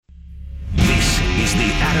is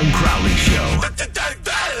the Adam Crowley Show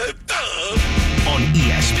on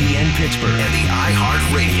ESPN Pittsburgh and the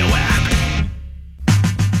iHeartRadio app.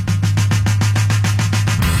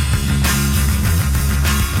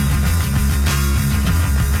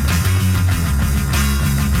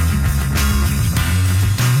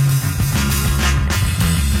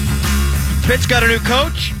 Pitt's got a new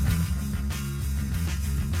coach.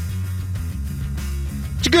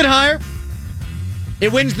 It's a good hire.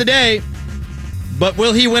 It wins the day. But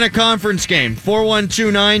will he win a conference game?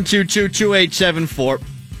 412-922-2874.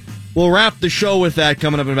 We'll wrap the show with that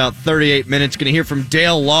coming up in about 38 minutes. Going to hear from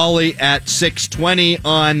Dale Lawley at 6:20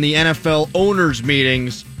 on the NFL owners'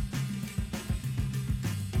 meetings.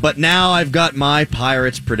 But now I've got my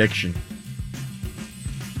Pirates prediction.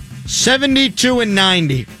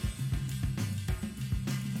 72-90.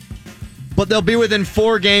 But they'll be within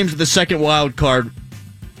 4 games of the second wild card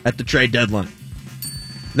at the trade deadline.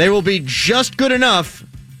 They will be just good enough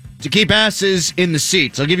to keep asses in the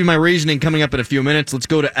seats. I'll give you my reasoning coming up in a few minutes. Let's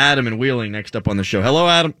go to Adam and Wheeling next up on the show. Hello,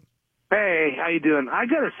 Adam. Hey, how you doing? I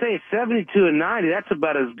got to say, 72-90, that's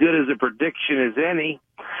about as good as a prediction as any.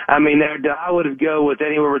 I mean, I would go with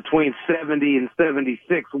anywhere between 70 and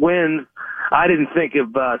 76 wins. I didn't think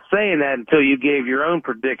of saying that until you gave your own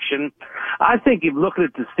prediction. I think if looking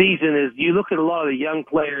at the season, is you look at a lot of the young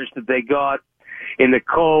players that they got in the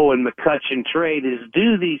Cole and McCutcheon trade, is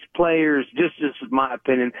do these players, just this is my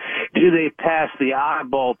opinion, do they pass the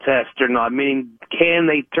eyeball test or not? Meaning, can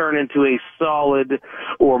they turn into a solid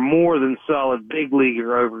or more than solid big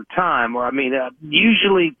leaguer over time? Or, I mean,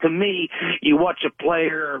 usually to me, you watch a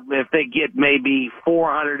player, if they get maybe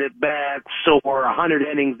 400 at bats or 100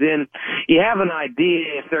 innings in, you have an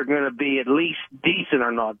idea if they're going to be at least decent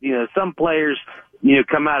or not. You know, some players,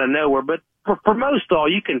 come out of nowhere, but for most all,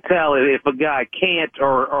 you can tell if a guy can't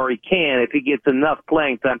or he can if he gets enough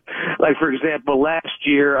playing time. Like, for example, last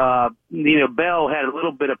year, Bell had a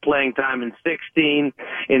little bit of playing time in 16.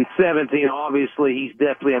 In 17, obviously, he's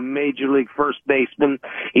definitely a major league first baseman.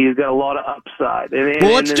 He's got a lot of upside.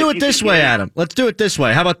 Well, let's do it this way, Adam. Let's do it this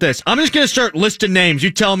way. How about this? I'm just going to start listing names. You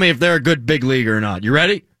tell me if they're a good big leaguer or not. You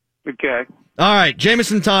ready? Okay. All right,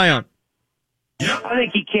 Jameson Taillon. Yep. I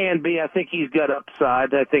think he can be. I think he's got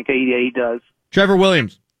upside. I think he does. Trevor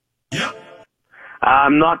Williams. Yep.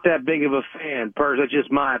 I'm not that big of a fan. That's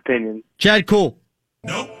just my opinion. Chad Kuhl.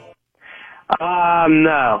 Nope.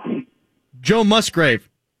 No. Joe Musgrave.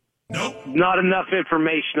 Nope. Not enough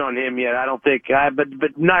information on him yet. I don't think.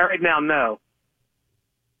 But not right now. No.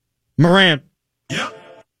 Moran. Yep.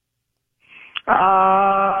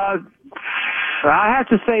 I have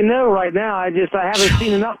to say no right now. I haven't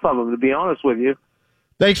seen enough of him, to be honest with you.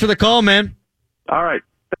 Thanks for the call, man. All right.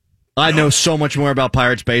 I know so much more about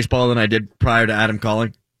Pirates baseball than I did prior to Adam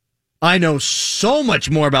calling. I know so much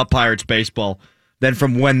more about Pirates baseball than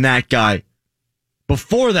from when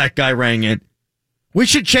before that guy rang in. We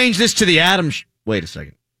should change this to the Adam. Wait a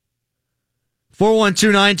second.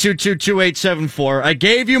 412-922-2874. I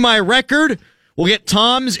gave you my record. We'll get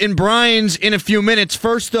Tom's and Brian's in a few minutes.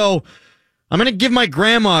 First, though, I'm going to give my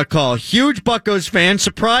grandma a call. Huge Buccos fan.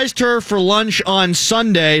 Surprised her for lunch on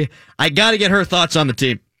Sunday. I got to get her thoughts on the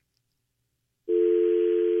team.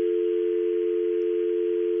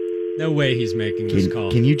 No way he's making this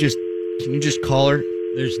call. Can you just call her?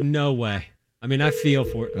 There's no way. I mean, I feel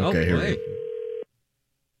for it. Okay, here we go.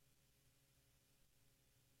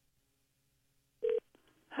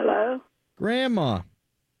 Hello? Grandma.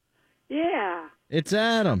 Yeah. It's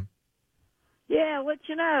Adam. Yeah, what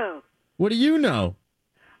you know? What do you know?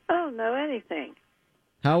 I don't know anything.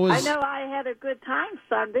 I know I had a good time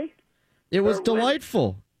Sunday. It was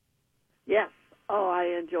delightful. Yes. Oh, I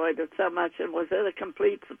enjoyed it so much and was it a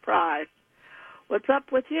complete surprise. What's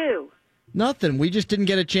up with you? Nothing. We just didn't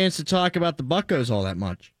get a chance to talk about the Buccos all that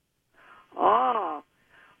much. Oh,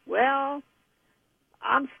 well,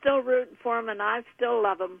 I'm still rooting for them and I still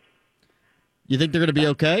love them. You think they're going to be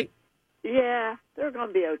okay? Yeah, they're going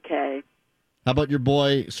to be okay. How about your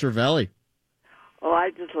boy Cervelli? Oh,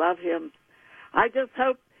 I just love him. I just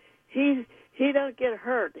hope he don't get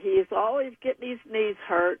hurt. He's always getting his knees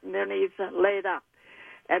hurt, and then he's laid up.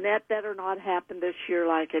 And that better not happen this year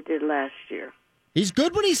like it did last year. He's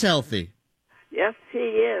good when he's healthy. Yes, he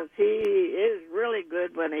is. He is really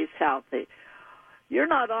good when he's healthy. You're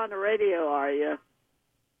not on the radio, are you?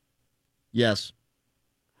 Yes.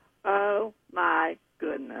 Oh, my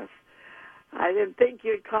goodness. I didn't think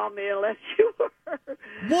you'd call me unless you were.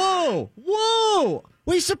 Whoa!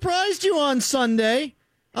 We surprised you on Sunday.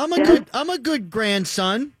 I'm a good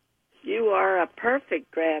grandson. You are a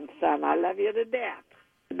perfect grandson. I love you to death.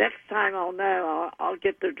 Next time I'll know. I'll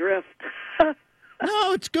get the drift.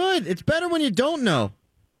 No, it's good. It's better when you don't know.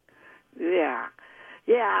 Yeah.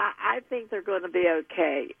 I think they're going to be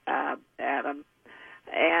okay, Adam.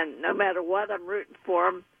 And no matter what, I'm rooting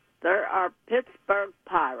for them. They're our Pittsburgh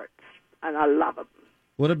Pirates, and I love them.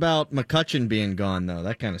 What about McCutchen being gone, though?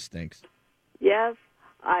 That kind of stinks. Yes,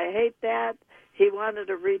 I hate that. He wanted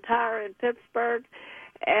to retire in Pittsburgh,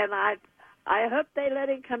 and I hope they let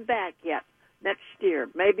him come back yet next year,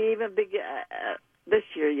 maybe even this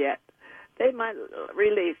year yet. They might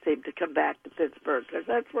release him to come back to Pittsburgh because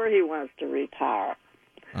that's where he wants to retire.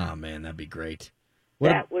 Oh, man, that'd be great.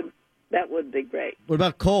 That would be great. What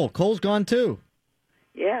about Cole? Cole's gone, too.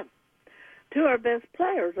 Yeah. Two of our best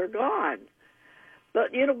players are gone.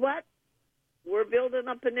 But you know what? We're building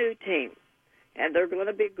up a new team, and they're going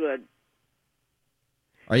to be good.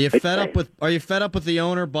 Are you fed up with the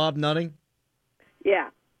owner, Bob Nutting?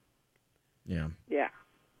 Yeah. Yeah. Yeah.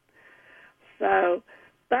 So,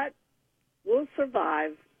 but we'll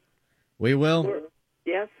survive. We will.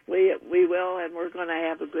 Yes, we will, and we're going to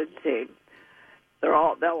have a good team. They'll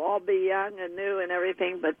all be young and new and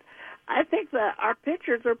everything, but I think that our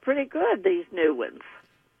pitchers are pretty good. These new ones.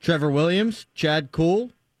 Trevor Williams, Chad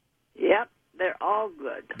Kuhl. Yep, they're all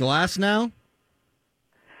good. Glass now.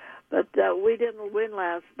 But we didn't win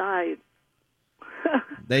last night.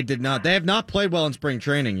 They did not. They have not played well in spring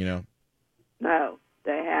training, you know. No,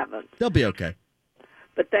 they haven't. They'll be okay.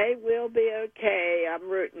 But they will be okay. I'm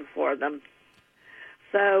rooting for them.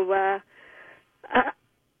 So,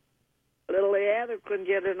 little Leanna couldn't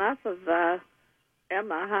get enough of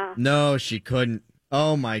Emma, huh? No, she couldn't.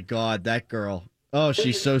 Oh, my God, that girl. Oh,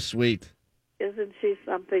 she's so sweet. Isn't she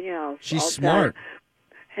something else? She's smart.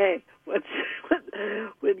 Hey, when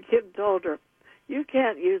Kim told her, you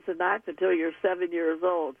can't use a knife until you're 7 years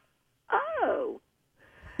old. Oh.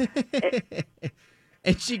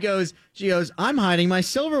 And she goes, I'm hiding my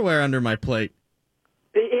silverware under my plate.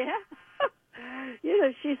 Yeah. You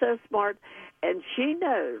know, she's so smart, and she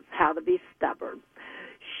knows how to be stubborn.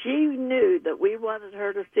 She knew that we wanted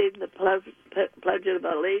her to sing the Pledge of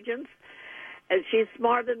Allegiance, and she's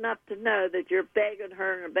smart enough to know that you're begging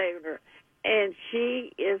her, and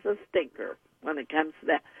she is a stinker when it comes to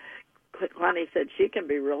that. Connie said she can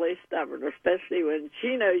be really stubborn, especially when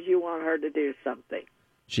she knows you want her to do something.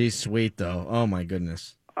 She's sweet, though. Oh, my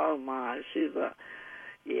goodness. Oh, my.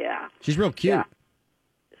 Yeah. She's real cute. Yeah.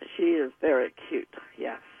 She is very cute,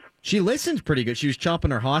 yes. She listens pretty good. She was chopping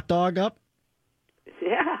her hot dog up.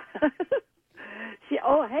 Yeah.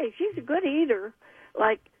 She's a good eater.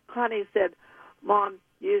 Like Connie said, Mom,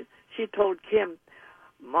 she told Kim,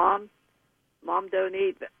 Mom don't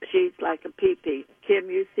eat. She's like a pee-pee. Kim,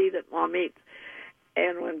 you see that Mom eats.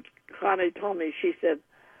 And when Connie told me, she said,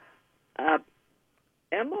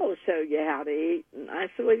 Emma will show you how to eat. And I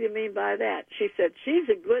said, what do you mean by that? She said, she's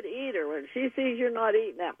a good eater. When she sees you're not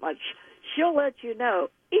eating that much, she'll let you know.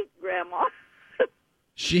 Eat, Grandma.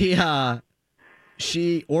 She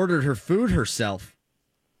ordered her food herself.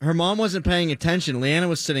 Her mom wasn't paying attention. Leanna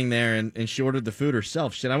was sitting there, and she ordered the food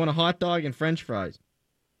herself. She said, I want a hot dog and French fries.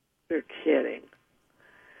 You're kidding.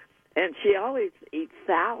 And she always eats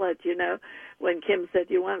salad, you know. When Kim said,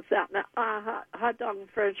 you want salad? Now, hot dog and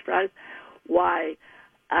French fries. Why,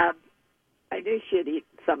 I knew she'd eat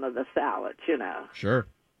some of the salad, you know. Sure.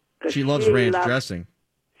 She loves ranch dressing.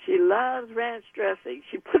 She loves ranch dressing.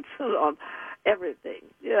 She puts it on everything.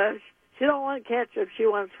 You know, she don't want ketchup. She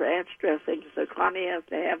wants ranch dressing. So Connie has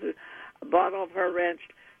to have a bottle of her ranch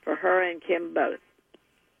for her and Kim both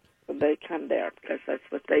when they come there because that's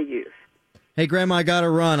what they use. Hey, Grandma, I got to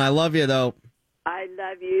run. I love you, though. I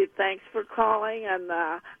love you. Thanks for calling, and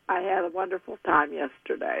I had a wonderful time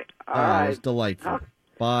yesterday. All right. It was delightful.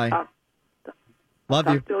 Bye. Love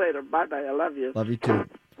you. you. Talk to you later. Bye-bye. I love you. Love you, too.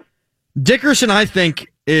 Dickerson, I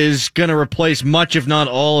think, is going to replace much, if not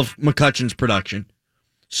all, of McCutchen's production.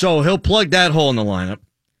 So he'll plug that hole in the lineup.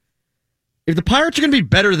 If the Pirates are going to be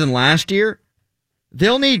better than last year,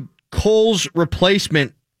 they'll need Cole's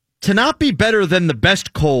replacement to not be better than the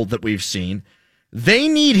best Cole that we've seen. They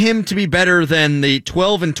need him to be better than the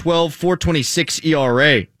 12-12, 4.26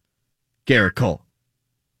 ERA, Garrett Cole.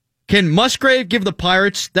 Can Musgrave give the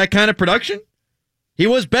Pirates that kind of production? He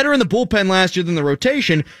was better in the bullpen last year than the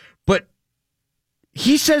rotation, but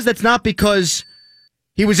he says that's not because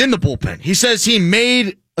he was in the bullpen. He says he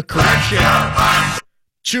made a correction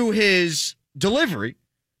to his delivery,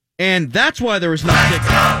 and that's why there was no kick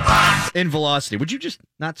in velocity. Would you just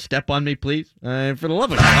not step on me, please? For the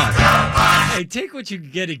love of God. Hey, take what you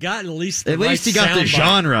get. He got at least he got the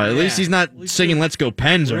genre. At least he's not singing "Let's Go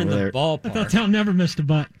Pens" over there. Ballpark. I thought Tom never missed a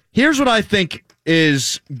butt. Here's what I think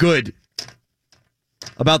is good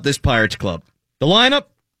about this Pirates club. The lineup,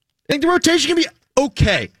 I think the rotation can be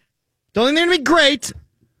okay. Don't think they're going to be great.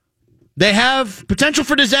 They have potential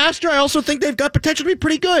for disaster. I also think they've got potential to be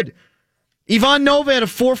pretty good. Ivan Nova had a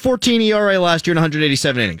 4.14 ERA last year in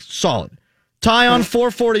 187 innings. Solid. Tyon,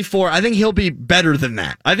 4.44. I think he'll be better than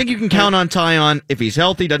that. I think you can count on Tyon, if he's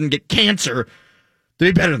healthy, doesn't get cancer, to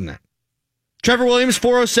be better than that. Trevor Williams,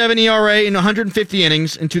 4.07 ERA in 150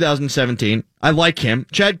 innings in 2017. I like him.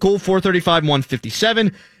 Chad Kuhl, 4.35,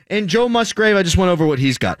 157. And Joe Musgrave, I just went over what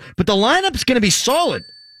he's got. But the lineup's going to be solid.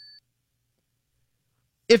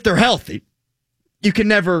 If they're healthy. You can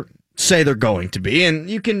never say they're going to be, and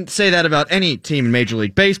you can say that about any team in Major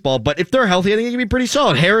League Baseball, but if they're healthy, I think they can be pretty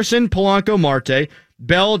solid. Harrison, Polanco, Marte,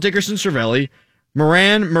 Bell, Dickerson, Cervelli,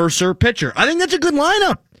 Moran, Mercer, pitcher. I think that's a good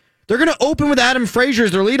lineup. They're going to open with Adam Frazier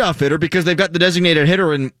as their leadoff hitter because they've got the designated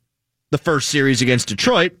hitter in the first series against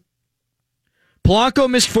Detroit. Polanco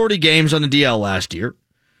missed 40 games on the DL last year.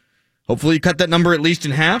 Hopefully you cut that number at least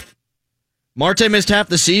in half. Marte missed half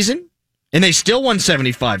the season, and they still won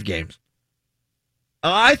 75 games.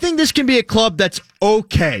 I think this can be a club that's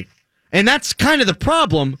okay. And that's kind of the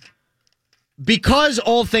problem. Because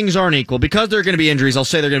all things aren't equal, because there are going to be injuries, I'll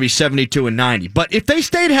say they're going to be 72 and 90. But if they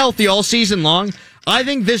stayed healthy all season long, I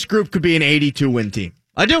think this group could be an 82-win team.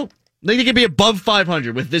 I do. I think they could be above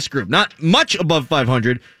 500 with this group. Not much above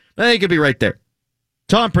 500, but I think it could be right there.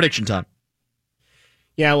 Tom, prediction time.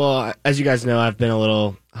 Yeah, well, as you guys know, I've been a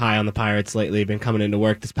little high on the Pirates lately. Been coming into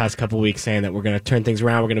work this past couple weeks saying that we're going to turn things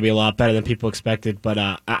around. We're going to be a lot better than people expected. But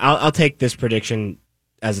I'll take this prediction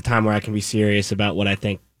as a time where I can be serious about what I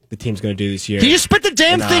think the team's going to do this year. Can you spit the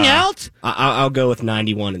damn thing out? I'll go with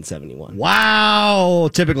 91 and 71. Wow.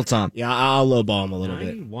 Typical Tom. Yeah, I'll lowball him a little bit.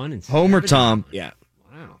 91 and Homer 70? Tom. Yeah.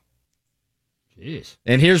 Wow. Jeez.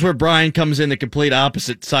 And here's where Brian comes in the complete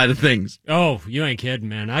opposite side of things. Oh, you ain't kidding,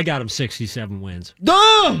 man. I got him 67 wins.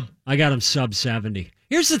 Oh! I got him sub 70.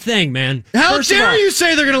 Here's the thing, man. How First of dare all, you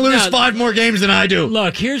say they're going to lose 5 more games than I do?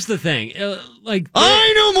 Look, here's the thing.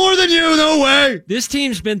 I know more than you, no way. This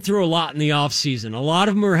team's been through a lot in the offseason. A lot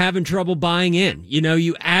of them are having trouble buying in. You know,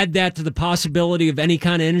 you add that to the possibility of any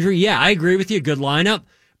kind of injury. Yeah, I agree with you. Good lineup.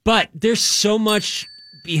 But there's so much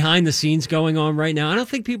behind the scenes going on right now. I don't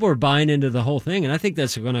think people are buying into the whole thing, and I think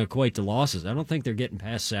that's going to equate to losses. I don't think they're getting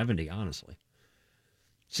past 70, honestly.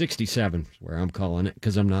 67 is where I'm calling it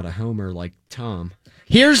because I'm not a homer like Tom.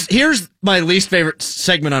 Here's my least favorite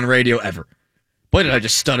segment on radio ever. Boy, did I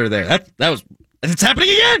just stutter there. It's happening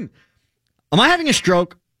again. Am I having a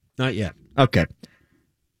stroke? Not yet. Okay.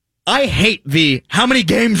 I hate the how many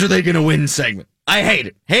games are they going to win segment. I hate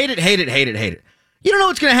it. Hate it, hate it, hate it, hate it. You don't know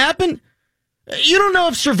what's going to happen? You don't know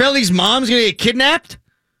if Cervelli's mom's going to get kidnapped?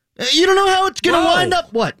 You don't know how it's going to wind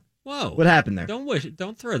up? What? Whoa. What happened there?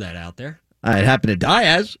 Don't throw that out there. It happened to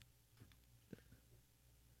Diaz.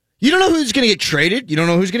 You don't know who's going to get traded. You don't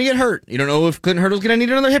know who's going to get hurt. You don't know if Clinton Hurdle's going to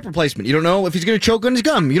need another hip replacement. You don't know if he's going to choke on his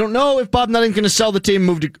gum. You don't know if Bob Nutting's going to sell the team and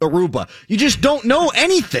move to Aruba. You just don't know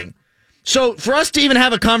anything. So for us to even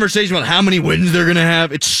have a conversation about how many wins they're going to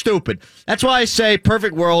have, it's stupid. That's why I say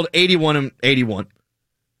perfect world, 81 and 81.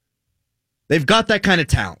 They've got that kind of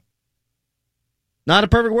talent. Not a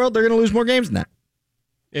perfect world, they're going to lose more games than that.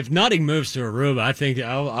 If Nutting moves to Aruba, I think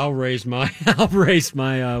I'll raise my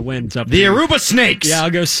wins up. The Aruba Snakes. Yeah, I'll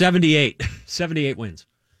go 78. 78 wins.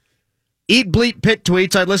 Eat Bleep Pit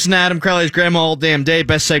tweets, I'd listen to Adam Crowley's grandma all damn day.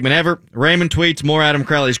 Best segment ever. Raymond tweets, more Adam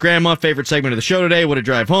Crowley's grandma. Favorite segment of the show today. What a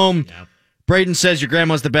drive home. Yep. Braden says, your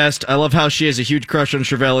grandma's the best. I love how she has a huge crush on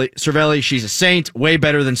Cervelli. She's a saint. Way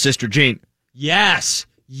better than Sister Jean. Yes.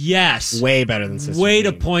 Way better than Sister Way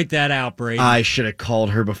Jean. to point that out, Braden. I should have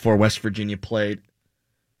called her before West Virginia played.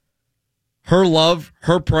 Her love,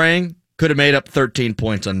 her praying, could have made up 13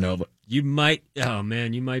 points on Nova. You might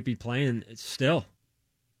be playing still.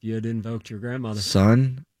 If you had invoked your grandmother.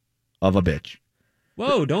 Son of a bitch.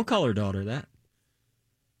 Whoa, don't call her daughter that.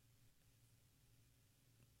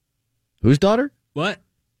 Whose daughter? What?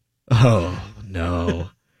 Oh, no.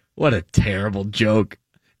 What a terrible joke.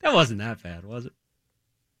 That wasn't that bad, was it?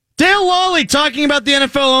 Dale Lawley talking about the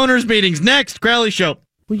NFL owners' meetings. Next, Crowley Show.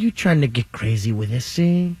 Were you trying to get crazy with this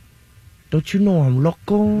thing? Don't you know I'm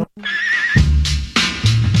loco?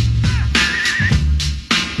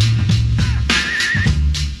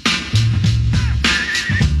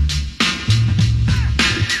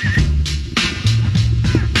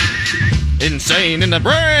 Insane in the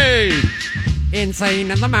brain. Insane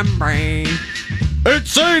in the membrane.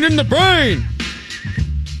 Insane in the brain.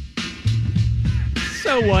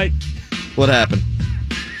 So what? What happened?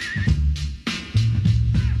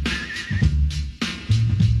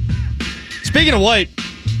 Speaking of white,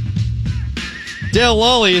 Dale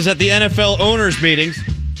Lawley is at the NFL owners' meetings.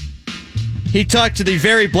 He talked to the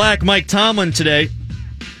very black Mike Tomlin today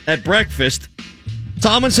at breakfast.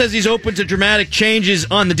 Tomlin says he's open to dramatic changes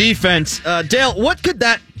on the defense. Dale, what could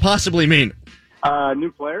that possibly mean?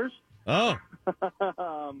 New players. Oh.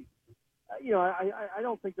 I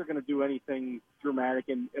don't think they're going to do anything dramatic.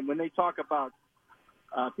 And when they talk about,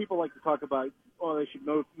 people like to talk about, they should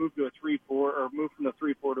move to a 3-4 or move from the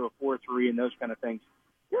 3-4 to a 4-3 and those kind of things.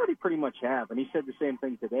 They already pretty much have. And he said the same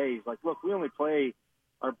thing today. He's like, look, we only play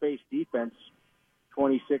our base defense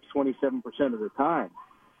 26, 27% of the time.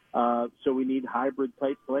 So we need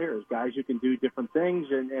hybrid-type players, guys who can do different things.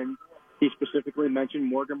 And he specifically mentioned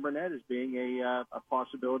Morgan Burnett as being a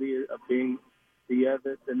possibility of being the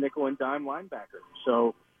nickel and dime linebacker.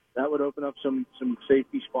 So that would open up some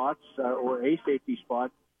safety spots or a safety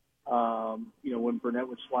spot, when Burnett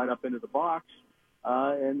would slide up into the box.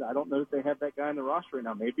 And I don't know if they have that guy on the roster right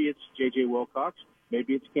now. Maybe it's J.J. Wilcox.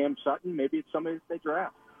 Maybe it's Cam Sutton. Maybe it's somebody that they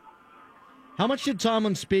draft. How much did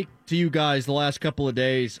Tomlin speak to you guys the last couple of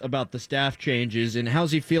days about the staff changes, and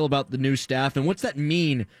how's he feel about the new staff, and what's that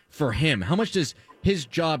mean for him? How much does his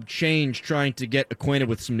job change trying to get acquainted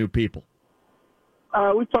with some new people?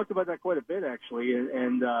 We've talked about that quite a bit, actually,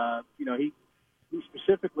 and he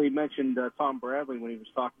specifically mentioned Tom Bradley when he was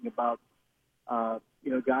talking about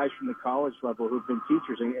guys from the college level who've been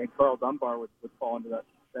teachers, and Carl Dunbar would fall into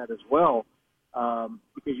that as well,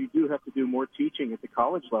 because you do have to do more teaching at the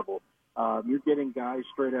college level. You're getting guys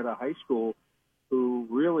straight out of high school who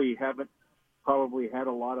really haven't probably had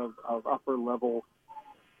a lot of upper level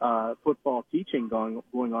football teaching going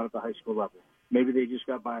on at the high school level. Maybe they just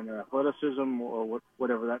got by in their athleticism or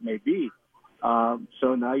whatever that may be.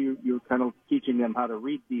 So now you're kind of teaching them how to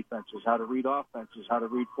read defenses, how to read offenses, how to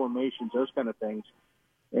read formations, those kind of things.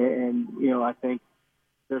 And I think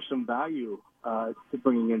there's some value to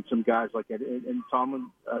bringing in some guys like that. And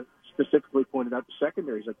Tomlin specifically pointed out the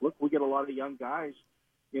secondary. He's like, look, we get a lot of young guys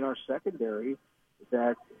in our secondary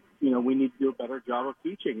that, we need to do a better job of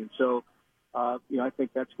teaching. And so, I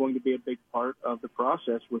think that's going to be a big part of the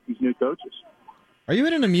process with these new coaches. Are you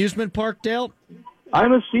in an amusement park, Dale?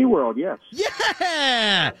 I'm a SeaWorld, yes.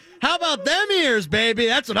 Yeah! How about them ears, baby?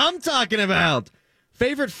 That's what I'm talking about.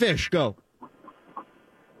 Favorite fish, go.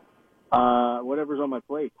 Whatever's on my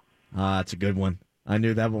plate. That's a good one. I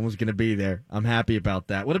knew that one was going to be there. I'm happy about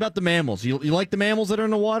that. What about the mammals? You like the mammals that are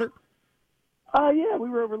in the water? Yeah, we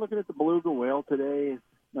were over looking at the beluga whale today.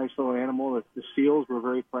 Nice little animal. The seals were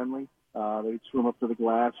very friendly. They'd swim up to the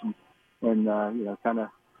glass and kind of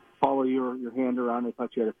follow your hand around. They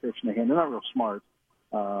thought you had a fish in the hand. They're not real smart.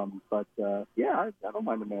 But I don't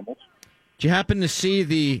mind the mammals. Did you happen to see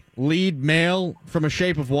the lead male from A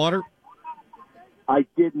Shape of Water? I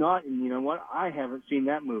did not, and you know what? I haven't seen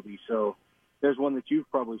that movie, so there's one that you've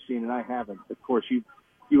probably seen and I haven't. Of course, you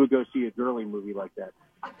would go see a girly movie like that.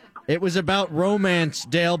 It was about romance,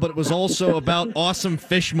 Dale, but it was also about awesome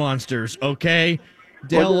fish monsters, okay?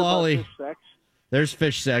 Dale Lally. Fish sex? There's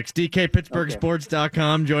fish sex.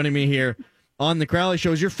 DKPittsburghSports.com joining me here on the Crowley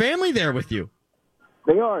Show. Is your family there with you?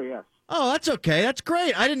 They are, yes. Oh, that's okay. That's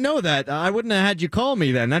great. I didn't know that. I wouldn't have had you call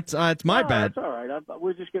me then. That's my bad. That's all right.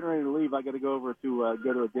 We're just getting ready to leave. I got to go over to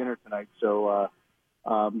go to a dinner tonight, so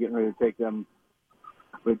I'm getting ready to take them.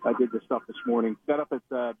 I did this stuff this morning. Got up at,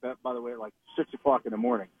 by the way, at like 6 o'clock in the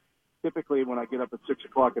morning. Typically, when I get up at 6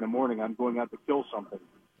 o'clock in the morning, I'm going out to kill something.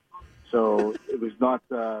 So it was not,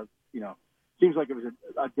 seems like it was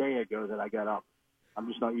a day ago that I got up. I'm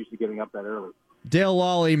just not used to getting up that early. Dale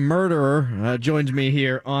Lally, murderer, joins me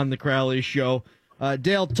here on the Crowley Show.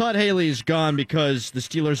 Dale, Todd Haley is gone because the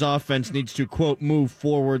Steelers' offense needs to, quote, move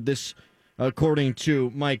forward. This, according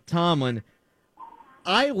to Mike Tomlin.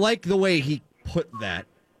 I like the way he put that.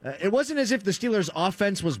 It wasn't as if the Steelers'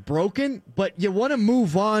 offense was broken, but you want to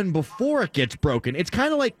move on before it gets broken. It's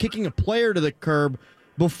kind of like kicking a player to the curb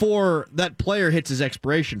before that player hits his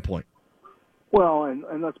expiration point. Well,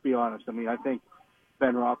 and let's be honest. I mean, I think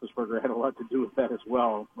Ben Roethlisberger had a lot to do with that as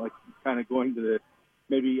well. Like, kind of going to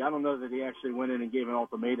I don't know that he actually went in and gave an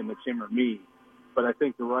ultimatum, it's him or me, but I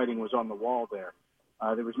think the writing was on the wall there.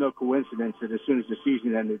 There was no coincidence that as soon as the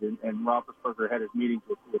season ended and Roethlisberger had his meetings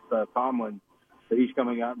with Tomlin, that he's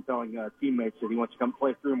coming out and telling teammates that he wants to come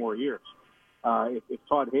play 3 more years. If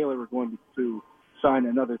Todd Haley were going to sign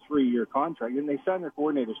another 3-year contract, and they signed their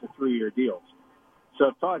coordinators to 3-year deals. So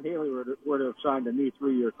if Todd Haley were to have signed a new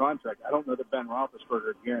 3-year contract, I don't know that Ben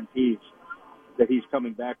Roethlisberger guarantees that he's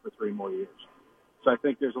coming back for 3 more years. So I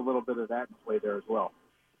think there's a little bit of that in play there as well.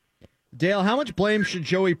 Dale, how much blame should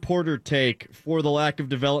Joey Porter take for the lack of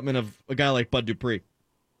development of a guy like Bud Dupree?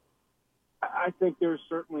 I think there's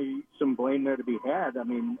certainly some blame there to be had. I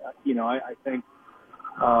mean, I think,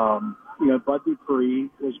 Bud Dupree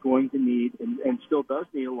was going to need and still does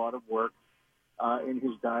need a lot of work in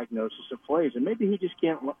his diagnosis of plays. And maybe he just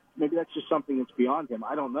can't, maybe that's just something that's beyond him.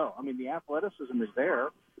 I don't know. I mean, the athleticism is there.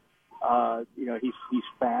 He's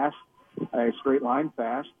fast, straight line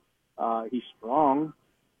fast. He's strong,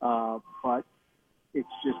 but it's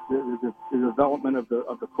just the development of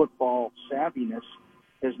the football savviness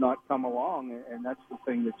has not come along, and that's the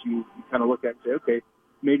thing that you kind of look at and say, okay,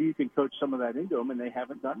 maybe you can coach some of that into them, and they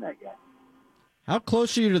haven't done that yet. How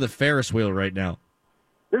close are you to the Ferris wheel right now?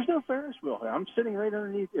 There's no Ferris wheel here. I'm sitting right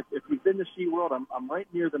underneath. If you've been to SeaWorld, I'm right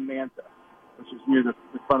near the Manta, which is near the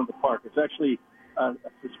front of the park. It's actually a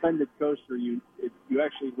suspended coaster. You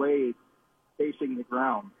actually lay facing the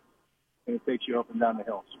ground, and it takes you up and down the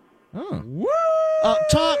hills. Oh, woo!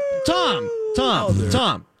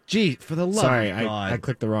 Tom. Gee, for the love of God. I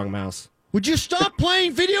clicked the wrong mouse. Would you stop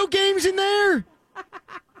playing video games in there?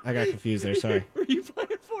 I got confused there, sorry. Were you playing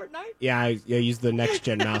Fortnite? Yeah, I used the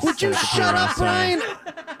next-gen mouse. Would you shut up, Brian?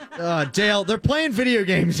 Dale, they're playing video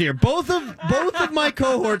games here. Both of my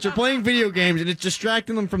cohorts are playing video games, and it's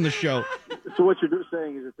distracting them from the show. So what you're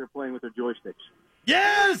saying is that they're playing with their joysticks.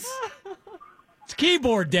 Yes! It's a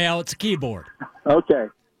keyboard, Dale. It's a keyboard. Okay.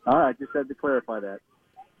 All right, just had to clarify that.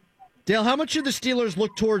 Dale, how much should the Steelers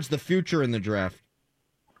look towards the future in the draft?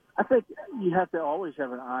 I think you have to always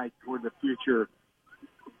have an eye toward the future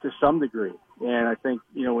to some degree. And I think,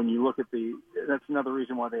 when you look at that's another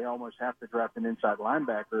reason why they almost have to draft an inside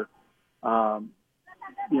linebacker.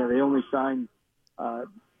 They only signed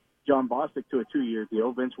John Bostic to a 2-year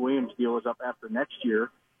deal. Vince Williams' deal is up after next year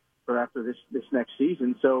or after this next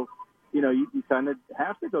season. So, you kind of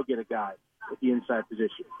have to go get a guy at the inside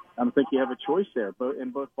position. I don't think you have a choice there. Both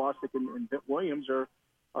Bostic and Vince Williams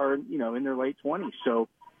are in their late 20s. So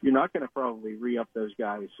you're not going to probably re-up those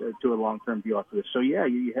guys to a long-term deal after this. So, yeah,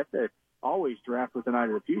 you have to always draft with an eye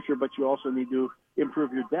to the future, but you also need to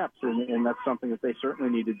improve your depth, and that's something that they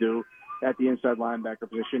certainly need to do at the inside linebacker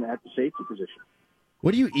position, at the safety position.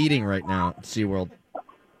 What are you eating right now at SeaWorld?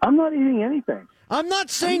 I'm not eating anything. I'm not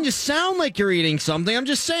saying you sound like you're eating something. I'm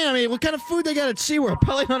just saying, what kind of food they got at SeaWorld?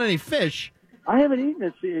 Probably not any fish. I haven't eaten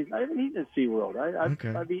at SeaWorld.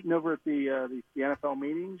 I've eaten over at the NFL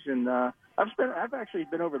meetings, and I've actually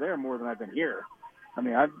been over there more than I've been here. I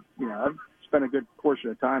mean, I've spent a good portion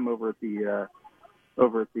of time over at the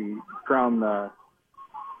Crown. I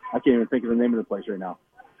can't even think of the name of the place right now.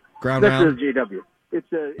 Ground That's Round? the JW. It's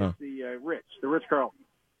the Ritz-Carlton,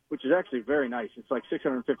 which is actually very nice. It's like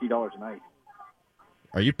 $650 a night.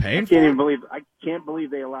 Are you paying I can't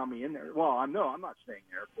believe they allow me in there. Well, I'm not staying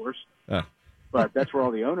there, of course. But that's where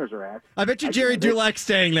all the owners are at. I bet you Jerry Dulac's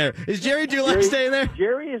staying there. Is Jerry Dulac staying there?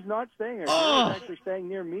 Jerry is not staying there. Oh. Jerry's actually staying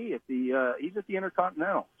near me at he's at the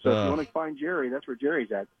Intercontinental. So if you want to find Jerry, that's where Jerry's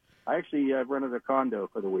at. I actually rented a condo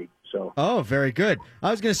for the week. So. Oh, very good.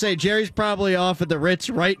 I was going to say, Jerry's probably off at the Ritz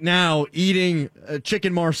right now eating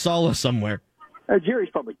chicken marsala somewhere.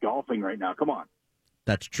 Jerry's probably golfing right now. Come on.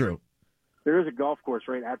 That's true. There is a golf course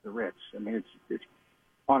right at the Ritz. I mean, it's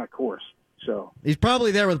on a course. So he's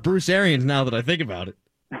probably there with Bruce Arians now that I think about it.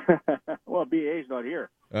 Well, BA's not here.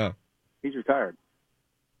 Oh. He's retired.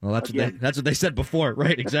 Well, that's what they said before.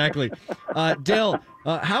 Right, exactly. Dale,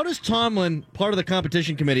 how does Tomlin, part of the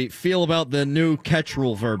competition committee, feel about the new catch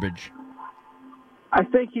rule verbiage? I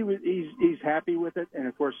think he's happy with it, and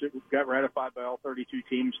of course it got ratified by all 32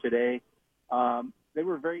 teams today. He said they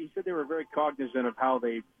were very cognizant of how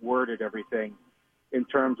they worded everything in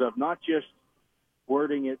terms of not just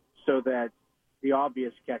wording it so that the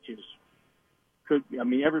obvious catches could. I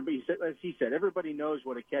mean, as he said, everybody knows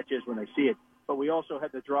what a catch is when they see it. But we also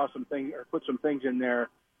had to draw some things or put some things in there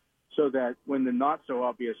so that when the not so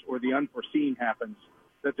obvious or the unforeseen happens,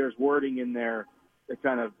 that there's wording in there that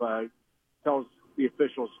kind of tells the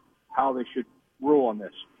officials how they should rule on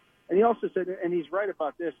this. And he also said, and he's right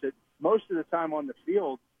about this, that most of the time on the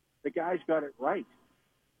field, the guys got it right.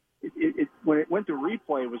 When it went to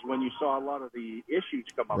replay was when you saw a lot of the issues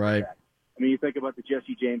come up with that. I mean, you think about the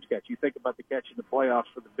Jesse James catch. You think about the catch in the playoffs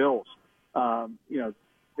for the Bills.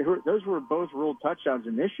 Those were both ruled touchdowns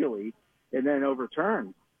initially and then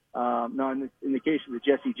overturned. Now, in the case of the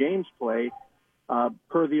Jesse James play,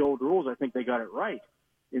 per the old rules, I think they got it right.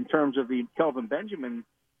 In terms of the Kelvin Benjamin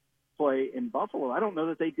play in Buffalo, I don't know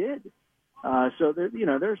that they did. So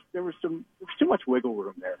there was too much wiggle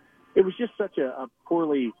room there. It was just such a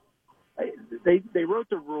poorly. They wrote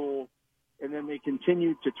the rule, and then they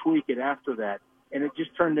continued to tweak it after that, and it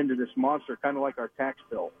just turned into this monster, kind of like our tax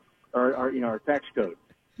bill, or our tax code.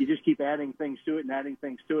 You just keep adding things to it and adding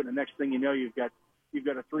things to it, and the next thing you know, you've got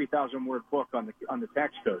a 3,000 word book on the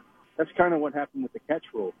tax code. That's kind of what happened with the catch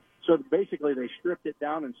rule. So basically, they stripped it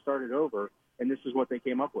down and started over, and this is what they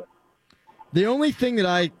came up with. The only thing that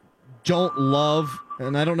I don't love,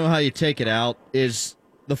 and I don't know how you take it out, is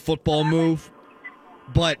the football move.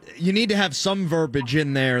 But you need to have some verbiage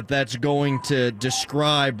in there that's going to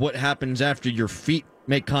describe what happens after your feet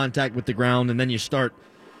make contact with the ground and then you start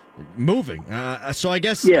moving. So I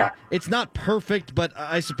guess it's not perfect, but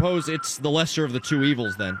I suppose it's the lesser of the two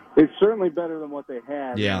evils then. It's certainly better than what they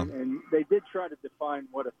had. Yeah. And they did try to define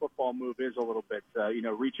what a football move is a little bit,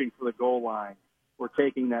 reaching for the goal line or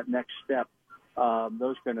taking that next step,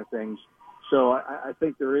 those kind of things. So I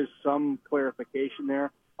think there is some clarification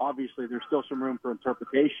there. Obviously, there's still some room for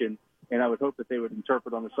interpretation, and I would hope that they would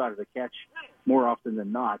interpret on the side of the catch more often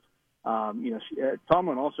than not.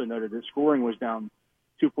 Tomlin also noted that scoring was down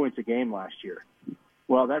 2 points a game last year.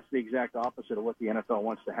 Well, that's the exact opposite of what the NFL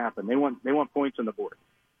wants to happen. They want points on the board.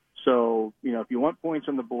 So, if you want points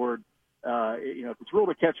on the board, if it's ruled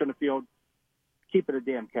a catch on the field, keep it a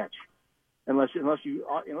damn catch. Unless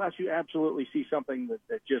you absolutely see something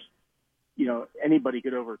that just, anybody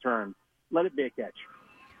could overturn, let it be a catch.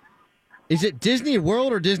 Is it Disney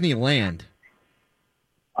World or Disneyland?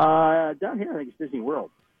 Down here, I think it's Disney World.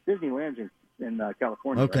 Disneyland's in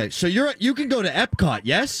California. Okay, right? so you can go to Epcot,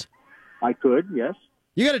 yes? I could, yes.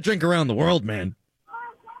 You got to drink around the world, man.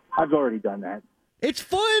 I've already done that. It's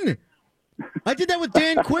fun. I did that with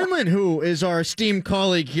Dan Quinlan, who is our esteemed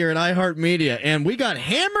colleague here at iHeartMedia, and we got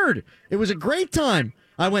hammered. It was a great time.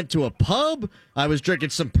 I went to a pub. I was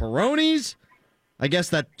drinking some Peronis. I guess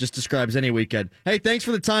that just describes any weekend. Hey, thanks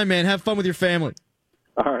for the time, man. Have fun with your family.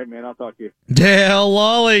 All right, man. I'll talk to you. Dale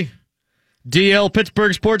Lawley,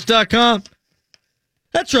 DLPittsburghSports.com.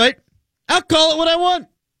 That's right. I'll call it what I want.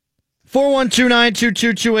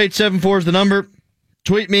 412-922-2874 is the number.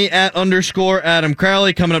 Tweet me at _Adam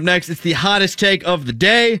Crowley. Coming up next, it's the hottest take of the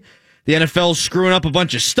day. The NFL's screwing up a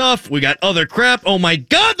bunch of stuff. We got other crap. Oh, my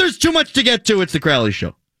God, there's too much to get to. It's the Crowley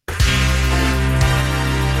Show.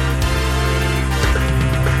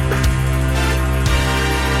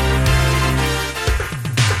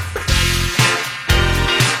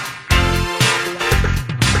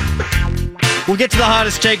 We'll get to the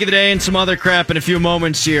hottest take of the day and some other crap in a few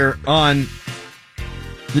moments here on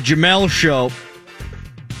the Jamel Show.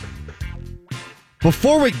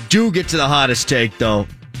 Before we do get to the hottest take, though,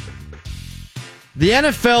 the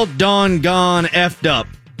NFL gone effed up,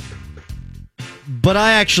 but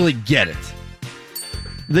I actually get it.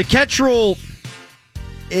 The catch rule,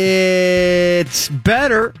 it's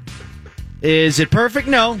better. Is it perfect?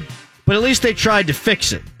 No, but at least they tried to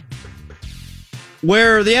fix it.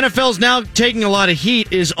 Where the NFL's now taking a lot of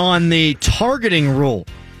heat is on the targeting rule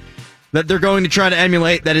that they're going to try to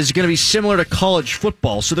emulate that is going to be similar to college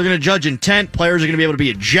football. So they're going to judge intent. Players are going to be able to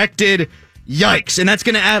be ejected. Yikes. And that's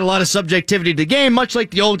going to add a lot of subjectivity to the game, much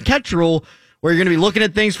like the old catch rule, where you're going to be looking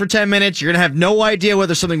at things for 10 minutes. You're going to have no idea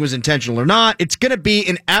whether something was intentional or not. It's going to be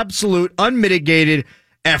an absolute, unmitigated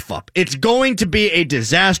F-up. It's going to be a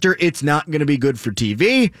disaster. It's not going to be good for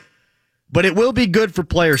TV, but it will be good for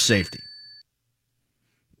player safety.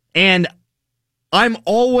 And I'm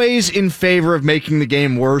always in favor of making the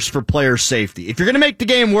game worse for player safety. If you're going to make the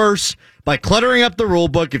game worse by cluttering up the rule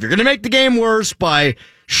book, if you're going to make the game worse by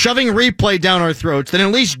shoving replay down our throats, then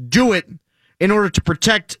at least do it in order to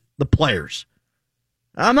protect the players.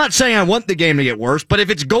 I'm not saying I want the game to get worse, but if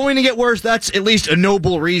it's going to get worse, that's at least a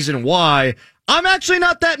noble reason why. I'm actually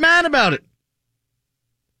not that mad about it.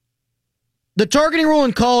 The targeting rule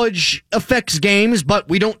in college affects games, but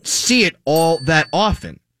we don't see it all that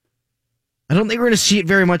often. I don't think we're going to see it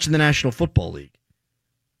very much in the National Football League.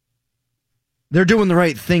 They're doing the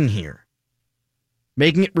right thing here.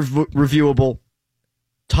 Making it reviewable.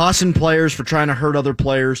 Tossing players for trying to hurt other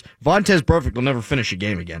players. Vontaze Burfict will never finish a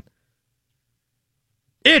game again.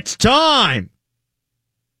 It's time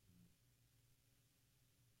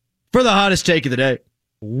for the hottest take of the day.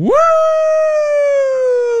 Woo!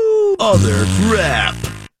 Other crap.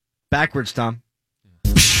 Backwards, Tom.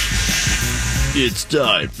 It's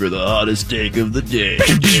time for the hottest take of the day.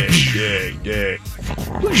 Dang.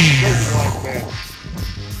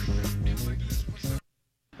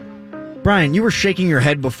 Brian, you were shaking your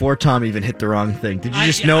head before Tom even hit the wrong thing. Did you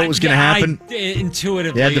just know it was going to happen?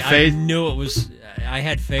 Intuitively, you had the faith? I knew it was. I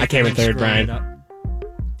had faith. I came in third, Brian.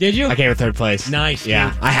 Did you? I came in third place. Nice.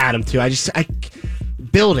 Yeah, dude. I had him too.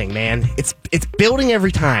 Building, man. It's building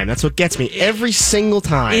every time. That's what gets me every single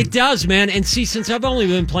time. It does, man. And see, since I've only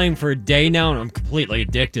been playing for a day now, and I'm completely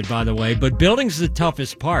addicted, by the way, but building's the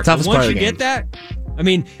toughest part. Toughest Once part of you the get game. that, I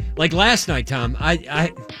mean, like last night, Tom,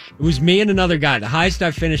 it was me and another guy. The highest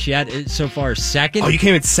I've finished yet so far is second. Oh, you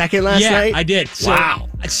came in second last night? Yeah, I did. So, wow.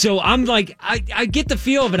 So I'm like, I get the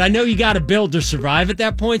feel of it. I know you got to build to survive at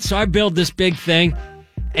that point. So I build this big thing,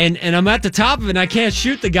 and I'm at the top of it, and I can't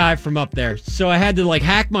shoot the guy from up there. So I had to like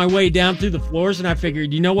hack my way down through the floors, and I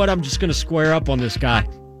figured, you know what? I'm just going to square up on this guy.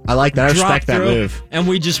 I like that. I respect that move. And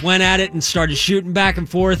we just went at it and started shooting back and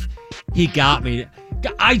forth. He got me.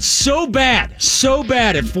 So bad at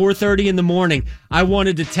 4:30 in the morning, I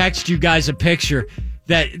wanted to text you guys a picture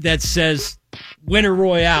that says Winner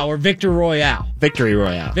Royale or Victory Royale. Victory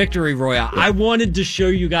Royale. Yeah. I wanted to show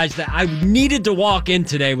you guys that I needed to walk in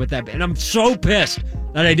today with that, and I'm so pissed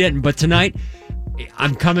that I didn't. But tonight,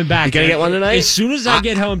 I'm coming back. You gonna get one tonight? As soon as I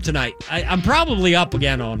get home tonight, I'm probably up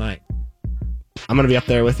again all night. I'm going to be up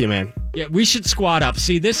there with you, man. Yeah, we should squad up.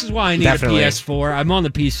 See, this is why I need Definitely. a PS4. I'm on the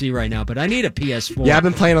PC right now, but I need a PS4. Yeah, I've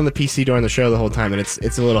been playing on the PC during the show the whole time, and it's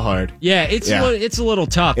a little hard. Yeah, it's a little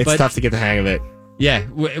tough. It's tough to get the hang of it. Yeah,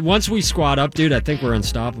 once we squad up, dude, I think we're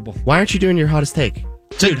unstoppable. Why aren't you doing your hottest take?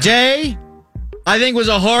 Today, I think, was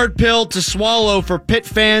a hard pill to swallow for Pitt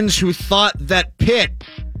fans who thought that Pitt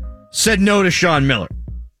said no to Sean Miller.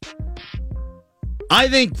 I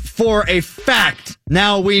think for a fact,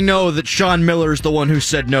 now we know that Sean Miller is the one who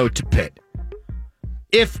said no to Pitt.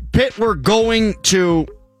 If Pitt were going to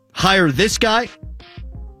hire this guy,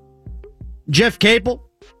 Jeff Capel,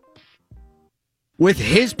 with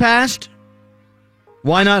his past,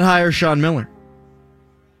 why not hire Sean Miller?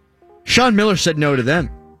 Sean Miller said no to them.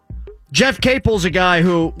 Jeff Capel's a guy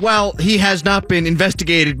who, while he has not been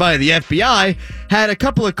investigated by the FBI, had a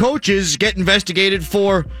couple of coaches get investigated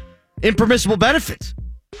for impermissible benefits.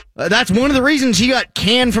 That's one of the reasons he got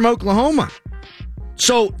canned from Oklahoma.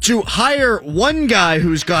 So to hire one guy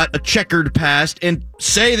who's got a checkered past and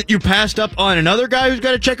say that you passed up on another guy who's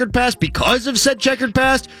got a checkered past because of said checkered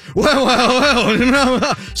past,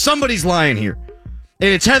 well, somebody's lying here. And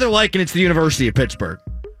it's Heather Lyke and it's the University of Pittsburgh.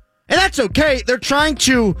 And that's okay. They're trying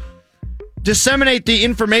to disseminate the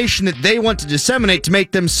information that they want to disseminate to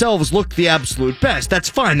make themselves look the absolute best. That's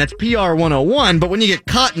fine. That's PR 101. But when you get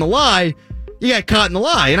caught in the lie, you got caught in the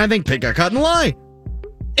lie. And I think Pitt got caught in the lie.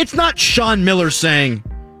 It's not Sean Miller saying,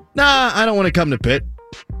 nah, I don't want to come to Pitt.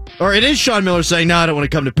 Or it is Sean Miller saying, nah, I don't want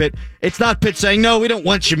to come to Pitt. It's not Pitt saying, no, we don't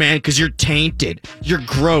want you, man, because you're tainted. You're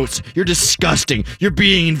gross. You're disgusting. You're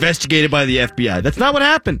being investigated by the FBI. That's not what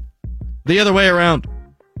happened. The other way around.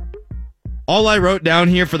 All I wrote down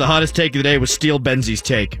here for the hottest take of the day was Steel Benzie's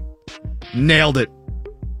take. Nailed it.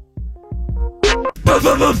 That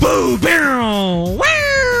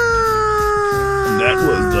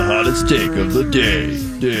was the hottest take of the day.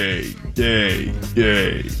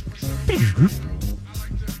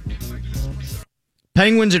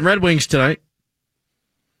 Penguins and Red Wings tonight.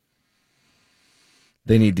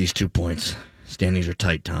 They need these 2 points. Standings are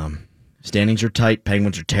tight, Tom. Standings are tight.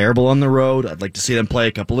 Penguins are terrible on the road. I'd like to see them play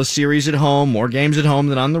a couple of series at home, more games at home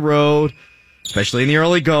than on the road, especially in the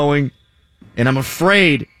early going. And I'm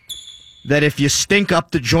afraid that if you stink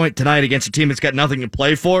up the joint tonight against a team that's got nothing to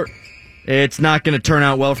play for, it's not going to turn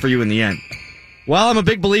out well for you in the end. While I'm a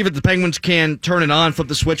big believer that the Penguins can turn it on, flip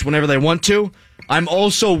the switch whenever they want to, I'm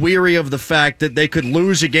also weary of the fact that they could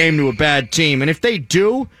lose a game to a bad team. And if they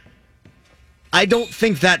do, I don't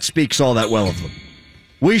think that speaks all that well of them.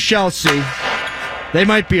 We shall see. They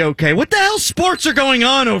might be okay. What the hell sports are going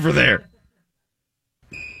on over there?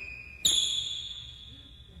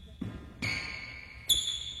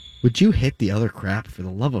 Would you hit the other crap for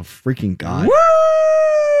the love of freaking God? Woo!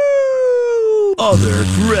 Other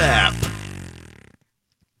crap.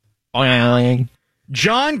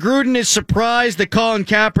 John Gruden is surprised that Colin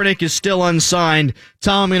Kaepernick is still unsigned.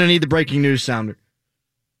 Tom, I'm going to need the breaking news sounder.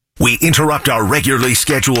 We interrupt our regularly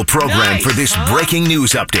scheduled program for this breaking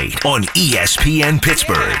news update on ESPN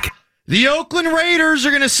Pittsburgh. The Oakland Raiders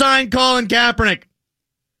are going to sign Colin Kaepernick.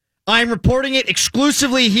 I'm reporting it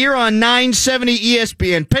exclusively here on 970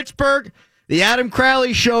 ESPN Pittsburgh. The Adam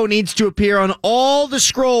Crowley Show needs to appear on all the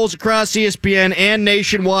scrolls across ESPN and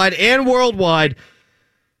nationwide and worldwide.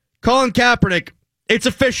 Colin Kaepernick, it's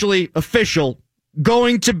officially official,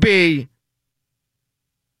 going to be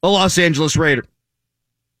a Los Angeles Raider.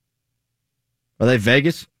 Are they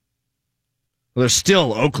Vegas? Well, they're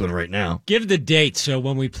still Oakland right now. Give the date so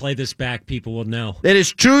when we play this back, people will know. It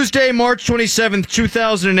is Tuesday, March 27th,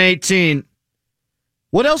 2018.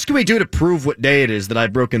 What else can we do to prove what day it is that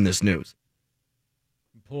I've broken this news?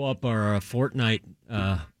 Pull up our Fortnite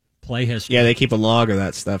play history. Yeah, they keep a log of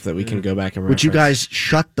that stuff that we can go back and reference. Would you guys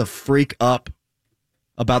shut the freak up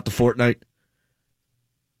about the Fortnite?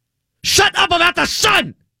 Shut up about the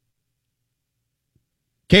sun!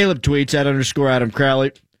 Caleb tweets at _Adam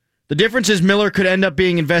Crowley. The difference is Miller could end up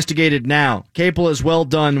being investigated now. Capel is well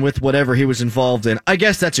done with whatever he was involved in. I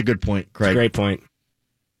guess that's a good point, Craig. It's a great point.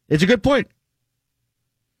 It's a good point.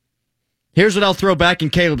 Here's what I'll throw back in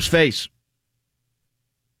Caleb's face.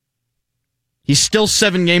 He's still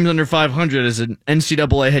 7 games under 500 as an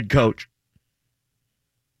NCAA head coach.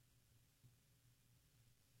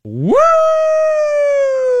 Woo!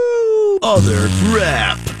 Other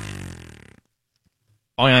crap.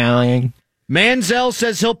 Manziel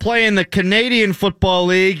says he'll play in the Canadian Football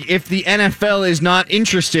League if the NFL is not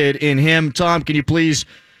interested in him. Tom, can you please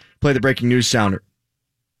play the breaking news sounder?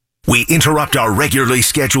 We interrupt our regularly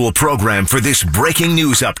scheduled program for this breaking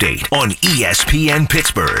news update on ESPN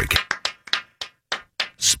Pittsburgh.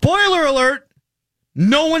 Spoiler alert,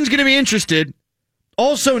 no one's going to be interested.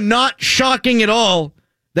 Also not shocking at all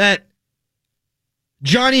that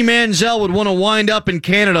Johnny Manziel would want to wind up in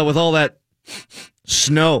Canada with all that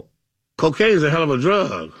snow. Cocaine's a hell of a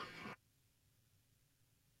drug.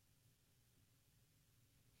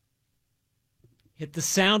 Hit the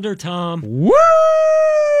sounder, Tom. Woo!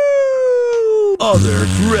 Other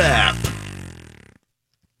crap.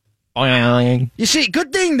 You see,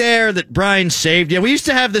 good thing there that Brian saved you. We used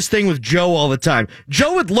to have this thing with Joe all the time.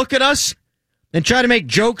 Joe would look at us and try to make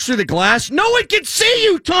jokes through the glass. No one can see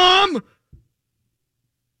you, Tom!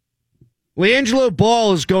 LiAngelo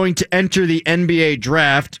Ball is going to enter the NBA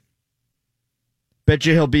draft. Bet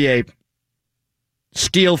you he'll be a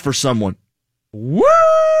steal for someone. Woo!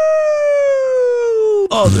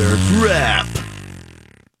 Other crap.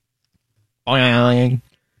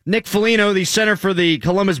 Nick Foligno, the center for the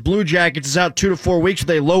Columbus Blue Jackets, is out 2 to 4 weeks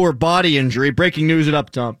with a lower body injury. Breaking news it up,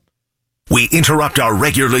 Tom. We interrupt our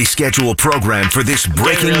regularly scheduled program for this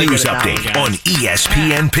breaking news update on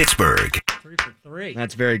ESPN Pittsburgh. 3 for 3.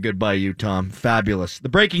 That's very good by you, Tom. Fabulous. The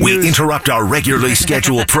breaking We news... interrupt our regularly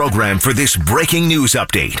scheduled program for this breaking news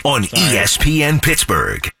update on ESPN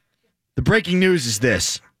Pittsburgh. The breaking news is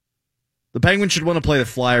this. The Penguins should want to play the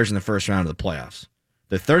Flyers in the first round of the playoffs.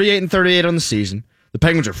 They're 38-38 on the season. The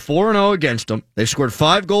Penguins are 4-0 against them. They've scored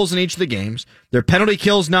 5 goals in each of the games. Their penalty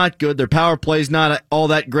kill's not good. Their power play's not all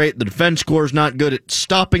that great. The defense score's not good at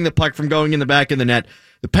stopping the puck from going in the back of the net.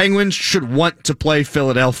 The Penguins should want to play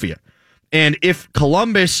Philadelphia. And if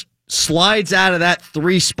Columbus slides out of that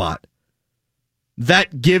 3 spot,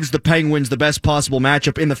 that gives the Penguins the best possible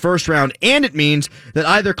matchup in the first round, and it means that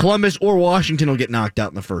either Columbus or Washington will get knocked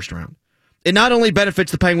out in the first round. It not only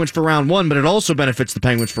benefits the Penguins for round 1, but it also benefits the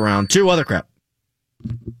Penguins for round 2. Other crap.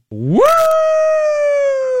 Woo!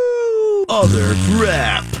 Other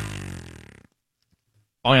crap.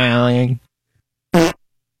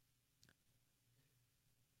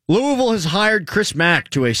 Louisville has hired Chris Mack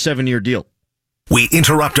to a 7-year deal. We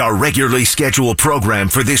interrupt our regularly scheduled program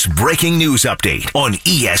for this breaking news update on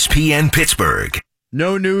ESPN Pittsburgh.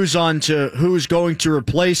 No news on to who's going to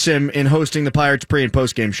replace him in hosting the Pirates pre- and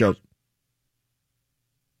post-game shows.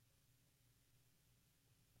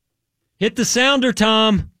 Hit the sounder,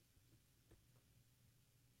 Tom.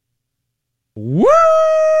 Woo!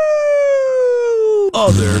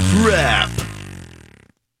 Other crap.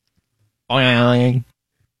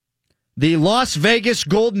 The Las Vegas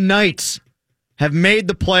Golden Knights have made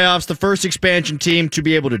the playoffs, the first expansion team to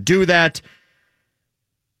be able to do that.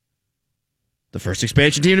 The first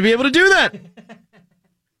expansion team to be able to do that.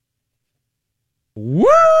 Woo!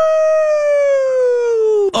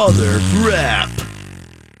 Other crap.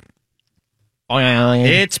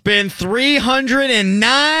 It's been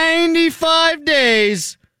 395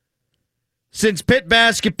 days since Pitt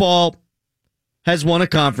basketball has won a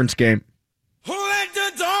conference game. Who let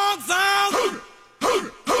the dogs out? Who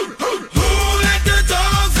let the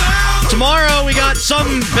dogs out? Tomorrow we got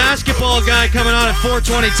some basketball guy coming on at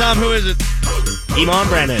 4:20. Tom, who is it? Iman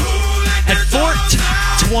Brennan. At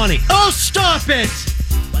 4:20. Oh, stop it!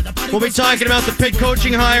 We'll be talking about the Pitt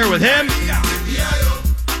coaching hire with him.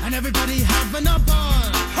 And everybody having a ball.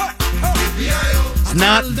 It's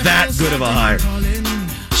not that good of a hire.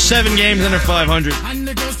 7 games under 500.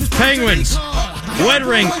 Penguins. Wed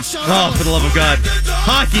ring. Oh, for the love of God.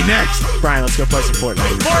 Hockey next. Brian, let's go play some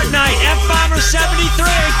Fortnite. Fortnite, F-Bomber 73.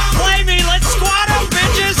 Play